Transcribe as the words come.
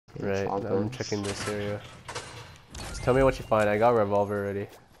Right, I'm shotguns. checking this area. Just tell me what you find. I got a revolver already.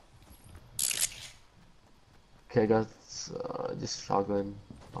 Okay, I got just shotgun,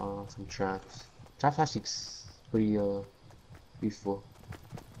 some traps. Traps actually pretty useful.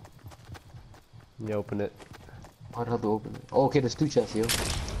 You open it. How the hell to open it? Oh, okay, there's 2 chests, yo.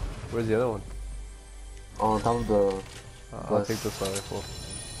 Where's the other one? On top of the I'll bus. take this rifle.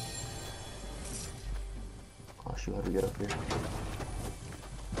 Oh shoot, how do we get up here?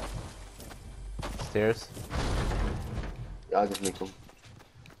 Stairs. Yeah, I'll just make them.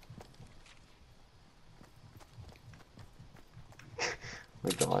 My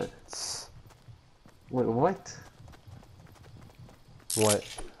god. Wait, what? What?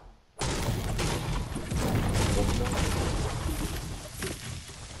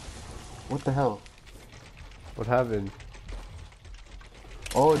 What the hell? What happened?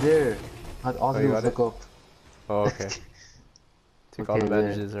 Oh, there. All I you do got is look it? up. Oh, okay. Take all Okay, the there.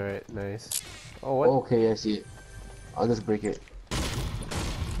 bandages, alright, nice. Oh, what? Okay, I see it. I'll just break it.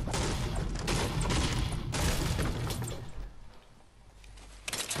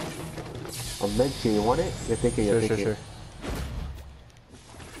 A med kit, you want it? Yeah, take it, yeah, take it. Sure.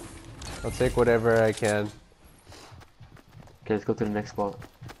 I'll take whatever I can. Okay, let's go to the next spot.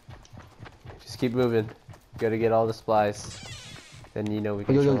 Just keep moving. Gotta get all the supplies. Then you know we Oh,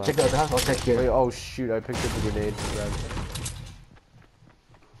 can yo, chill check out. out the house, I'll check here. Wait, oh shoot, I picked up a grenade. Grab.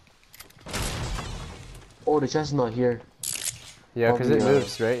 Oh, the chest is not here. Yeah, because it Probably,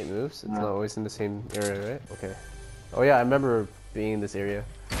 moves, right? It moves. It's yeah. not always in the same area, right? Okay. Oh yeah, I remember being in this area.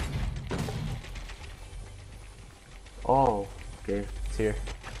 Oh, okay. It's here.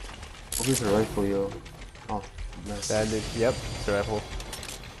 Oh, here's a rifle, yo. Oh, nice. Bandage. Yep, it's a rifle.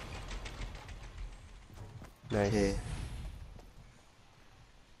 Nice. Okay.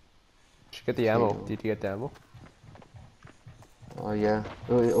 Should get the ammo. Okay. Did you get the ammo? Oh, yeah.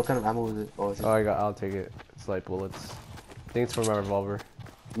 Wait, what kind of ammo is it? Oh, is it? Oh, I'll take it. It's light bullets. I think it's for my revolver.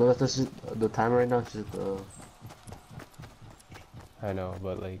 No, that's just the timer right now. It's just I know,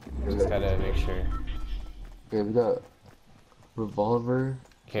 but like, just gotta make sure. Okay, we got revolver.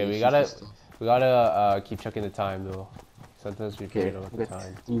 Okay, we gotta keep checking the time though. Sometimes we Okay, forget about we the got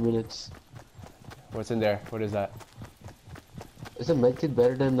time. 3 minutes. What's in there? What is that? Is a medkit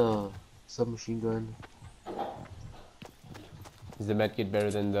better than submachine gun? Is the medkit better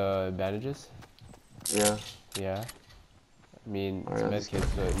than the bandages? Yeah. Yeah. I mean, it's a Alright,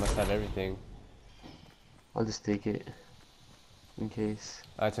 medkit, so it must have everything. I'll just take it in case.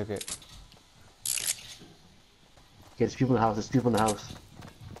 I took it. Okay, there's people in the house. There's people in the house.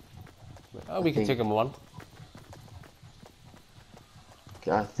 Oh, we can take them one.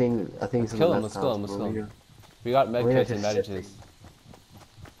 Okay, I think it's in Kill the him. left Let's kill house, him. Let's bro. kill him. We got Wait, medkits and just- bandages.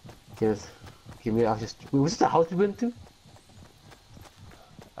 Okay, maybe I'll just. Wait, was this the house we went to? What,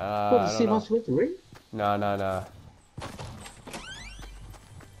 the I don't same know. house we went to, right? No.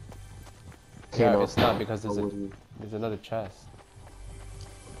 Okay, Yeah, no. it's not because I wouldn't. there's another chest.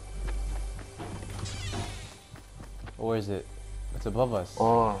 Where is it? It's above us.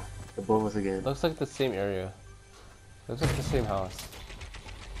 Oh, above us again. Looks like the same area. Looks like the same house.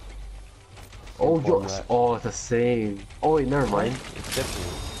 Oh, Same yo, format. oh, it's the same. Oh wait, never mind. It's different.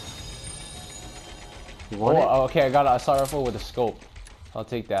 You want it? Oh, okay, I got a assault rifle with a scope. I'll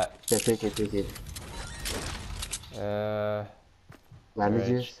take that. Yeah, take it.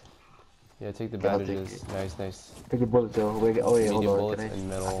 Bandages? Yeah, take the Okay, I'll take bandages. Nice. Take the bullets, though. Wait, oh yeah, hold Medium on. bullets Can I? and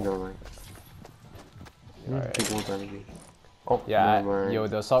metal. Never mind. Alright. Take more bandages. Oh, Yeah, never mind. yo,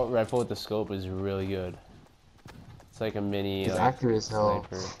 the assault rifle with the scope is really good. It's like a mini It's like, accurate as hell.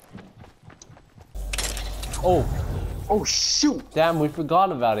 sniper. Oh, Oh shoot! damn, we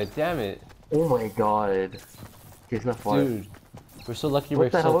forgot about it. Damn it. Oh my god. Okay, it's not far. Dude, we're so lucky we're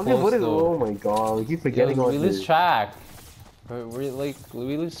What the so hell? close What is? though. Oh my god, we keep forgetting Yo, all we this. lose track.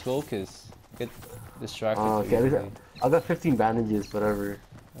 We lose focus. Get distracted. Oh, too okay, easily. I got 15 bandages, whatever.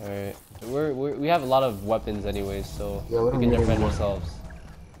 Alright. We have a lot of weapons anyways, so Yeah, we we don't can need defend any more. ourselves.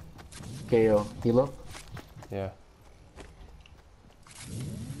 Okay, yo, heal up. Yeah.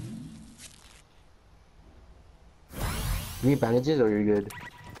 You need bandages or you're good?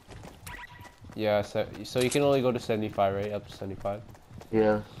 Yeah, so you can only go to 75, right? Up to 75.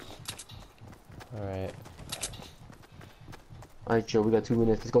 Yeah. Alright. Alright, Joe, we got 2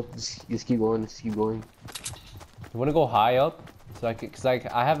 minutes. Let's go. Just keep going. Let's keep going. You wanna go high up? So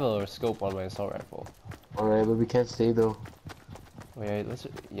I have a scope on my assault rifle. Alright, but we can't stay though. Wait, we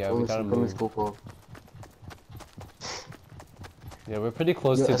Let gotta me move. scope up. Yeah, we're pretty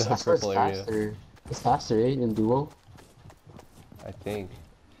close Yo, to I the swear it's purple area. faster. It's faster, eh? In duo. I think.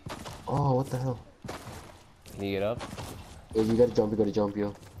 Oh, what the hell? Can you get up? Yeah, you gotta jump,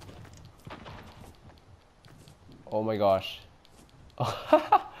 yo. Oh my gosh.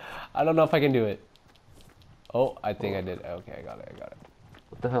 I don't know if I can do it. Oh, I think I did. Okay, I got it. I got it.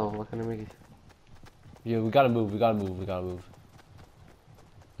 What the hell? What can I make it? Yeah, we gotta move. We gotta move. We gotta move.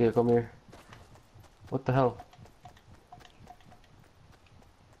 Here, come here. What the hell?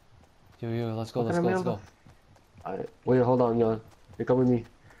 Yo, let's go. What Let's can go. I Let's mail go. Alright, wait, hold on, yo. Here, come with me.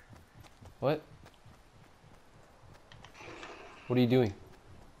 What? What are you doing?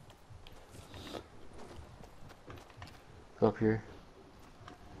 Go up here.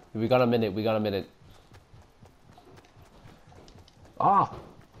 We got a minute. We got a minute. Ah!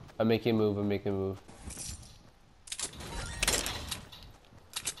 I'm making a move. I'm making a move.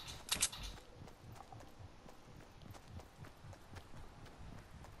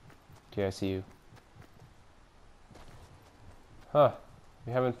 Okay, I see you. Huh.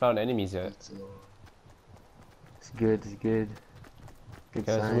 We haven't found enemies yet. It's good, it's good. Good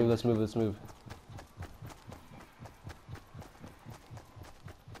Okay, sign. let's move. Let's move.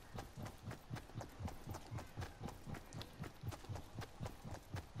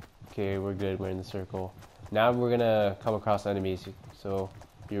 Okay, we're good. We're in the circle. Now we're gonna come across enemies, so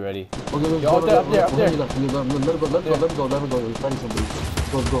be ready. Okay, Yo, up there, up there, up there. Let him go, let him go. He's fighting somebody.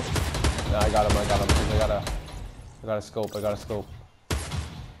 Go, go. No, I got him. I got him. I got a scope. I got a scope.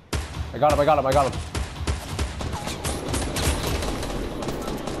 I got him. I got him. I got him.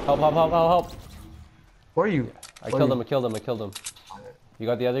 Help! Help! Help! Help! Help! Where are you? I killed him. I killed him. I killed him. You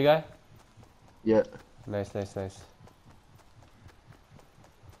got the other guy? Yeah. Nice, nice, nice.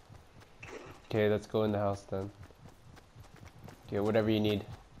 Okay, let's go in the house then. Okay, whatever you need.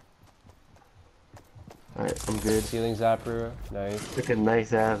 Alright, I'm good. Ceiling zapper, nice. Look at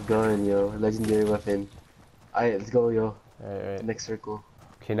nice ass gun, yo. Legendary weapon. Alright, let's go, yo. Alright. Next circle.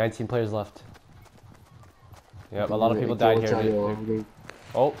 Okay, 19 players left. Yep, a lot of people died here.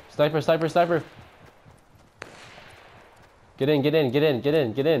 Oh, sniper, sniper, sniper! Get in, get in, get in, get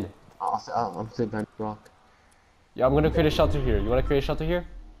in, get in. I'm sitting behind the rock. Yeah, I'm gonna create a shelter here. You wanna create a shelter here?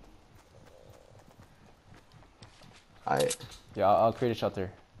 Alright. Yeah, I'll create a shelter.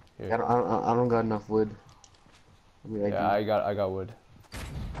 Here. I don't got enough wood. I mean, Yeah, I got wood.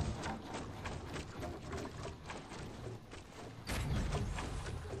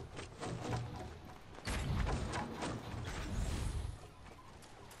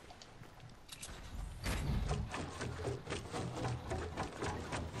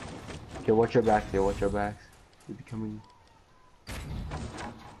 Okay, watch your back there, watch your backs. You're becoming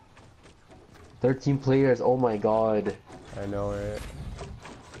 13 players, oh my god. I know, right?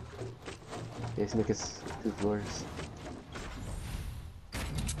 Okay, let's make us 2 floors.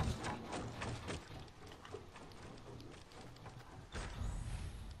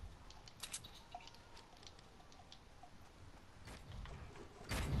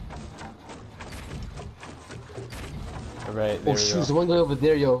 Alright, there Oh we shoot, go. there's one guy over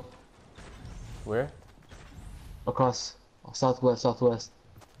there, yo. Where? Across. Southwest, southwest.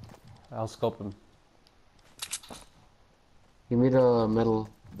 I'll scope him. He made a metal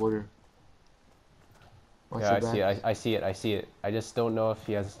border. Watch Yeah, your I see back. it. I see it. I see it. I just don't know if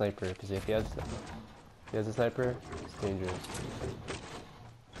he has a sniper. Because if he has a sniper, it's dangerous.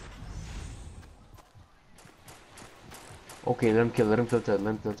 Okay, let him kill it, let him kill it.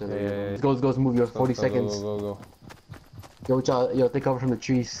 Yeah. Let's go, move, yo. 40 Go, seconds. Go. Yo, watch out, yo, take cover from the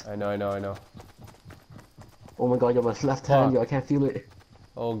trees. I know. Oh my god, yo, my left hand, yo, I can't feel it.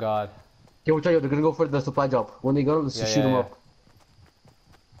 Oh god. Yo, watch out, yo, they're gonna go for the supply drop. When they go, let's just shoot them up.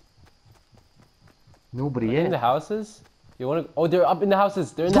 Nobody In the houses? You wanna? Oh, they're up in the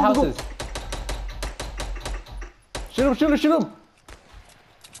houses. They're in the houses. Shoot him!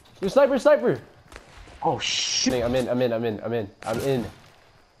 You sniper! Oh shit! I'm in.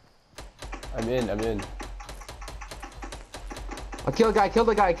 I killed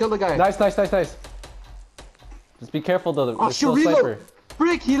the guy. Nice. Just be careful though. Oh There's still shoot, a sniper.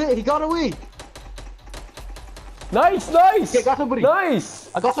 Frick, he got away. Nice! Yeah, I got somebody.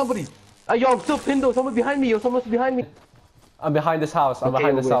 Nice! I got somebody. Yo, I'm still pinned though. Someone's behind me. I'm behind this house. I'm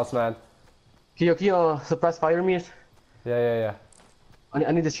behind this house, man. Can you suppress fire me? Yeah.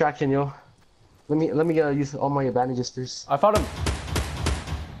 I need distraction, yo. Let me use all my advantages first. I found him.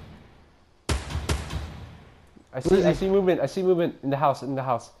 I see movement in the house.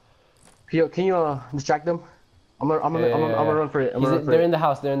 Can you distract them? I'm gonna run for it. They're in the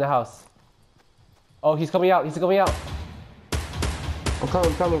house. Oh, he's coming out. I'm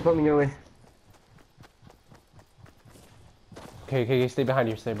coming your way. Okay, stay behind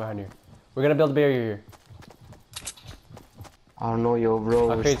here. We're gonna build a barrier here. I don't know, yo,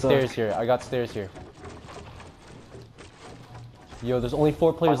 bro. I'll create stairs here. I got stairs here. Yo, there's only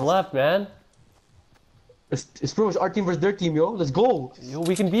 4 players left, man. It's pretty much our team versus their team, yo. Let's go. Yo,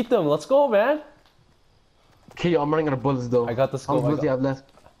 we can beat them. Let's go, man. Okay, yo, I'm running out of bullets though. I got the How many scope. bullets do you have left?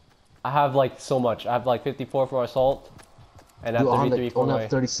 I have like so much. I have like 54 for assault, and I Dude, have I 33 for only my. have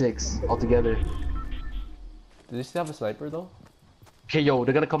 36 altogether. Do they still have a sniper though? Okay, yo,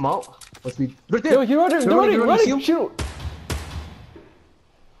 they're gonna come out. Let's be right there. Yo, you're running, They're running, see shoot!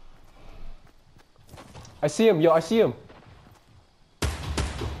 I see him, yo, I see him.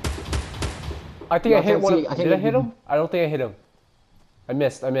 I think Yo, I hit one. Did I hit him? him? I don't think I hit him. I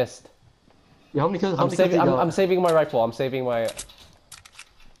missed. Yeah, how many kills? How I'm many kills saving. you got? I'm saving my rifle. I'm saving my.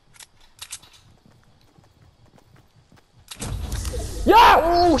 Yeah!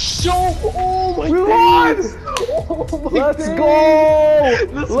 Oh, show! Oh my We god! won! Oh my Let's days! go!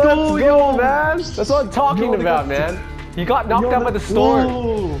 Let's go, yo! man! That's what I'm talking Yo, about, man. He got knocked out by the storm.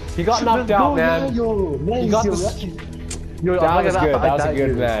 Whoa. He got knocked out, man. Yo, nice, He got yo, Yo, that was good. That was a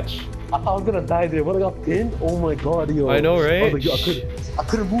good match. I thought I was gonna die there. When I got pinned, oh my god, yo. I know, right? I was like, yo, I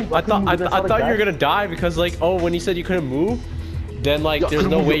couldn't move. I thought you were gonna die because like, oh, when you said you couldn't move, then like there's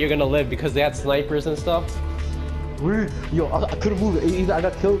no way you're gonna live because they had snipers and stuff. Weird. Yo, I couldn't move. Either I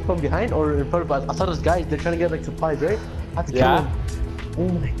got killed from behind or in front of us. I saw those guys. They're trying to get like supplies, right? I had to kill them. Oh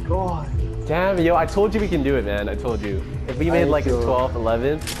my god. Damn, yo, I told you we can do it, man. I told you. If we made like a 12,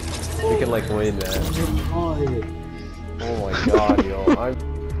 11, we can like win, man. Oh my god, yo.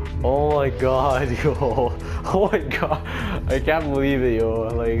 Oh my god, yo. Oh my god. I can't believe it, yo.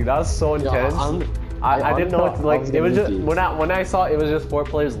 Like, that was so intense. I didn't know what to, like, it was just, when I saw it was just 4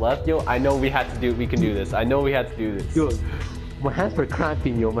 players left, yo, I know we can do this. I know we had to do this. Yo, my hands were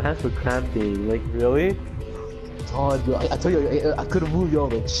cramping, yo. My hands were cramping. Like, really? God, yo. I told you, I couldn't move, yo.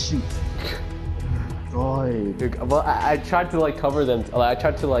 Like, shoot. God. Dude, well, I tried to, like, cover them. I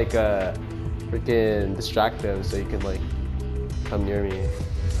tried to, like, freaking distract them so you can, like, come near me.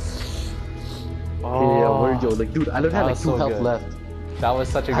 Oh, yeah, word, yo. Like, dude, I literally had, like, 2 health left. That was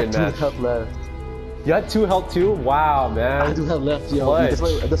such a good match. I had 2 health left. You had 2 health too? Wow, man. I had 2 health left, yo.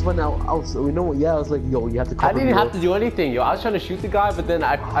 That's when I was, you know what? Yeah, I was like, yo, you have to cover me. I didn't have to do anything, yo. I was trying to shoot the guy, but then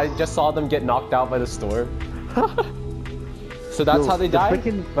I just saw them get knocked out by the storm. So that's how they died?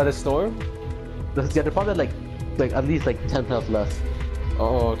 By the storm? Yeah, they probably had like at least like 10 health left.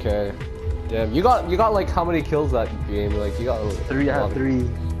 Oh, okay. Damn, you got like how many kills that game? Like you got 3. I had 3.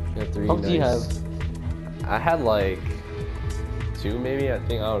 Yeah, 3. How many do you have? I had like 2 maybe. I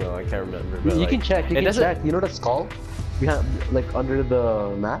think, I don't know. I can't remember. But you like, can check. You can check. You know what that's called? We have like under the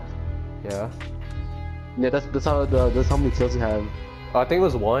map. Yeah. Yeah, that's how many kills you have. Oh, I think it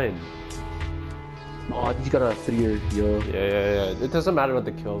was 1. Oh, I think you got a 3 yo. Yeah. It doesn't matter what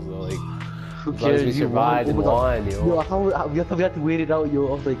the kills though. Like, who as long as we survived and won, yo. Yo, we had to wait it out, yo.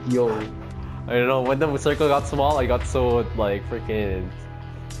 I was like, yo. I don't know. When the circle got small, I got so like freaking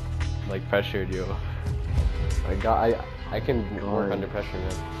like pressured, yo. I can work under pressure,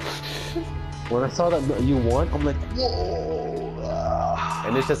 man. When I saw that you won, I'm like, whoa!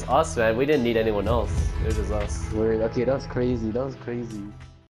 And it's just us, man. We didn't need anyone else. It was just us. Word. Okay, that was crazy. That was crazy.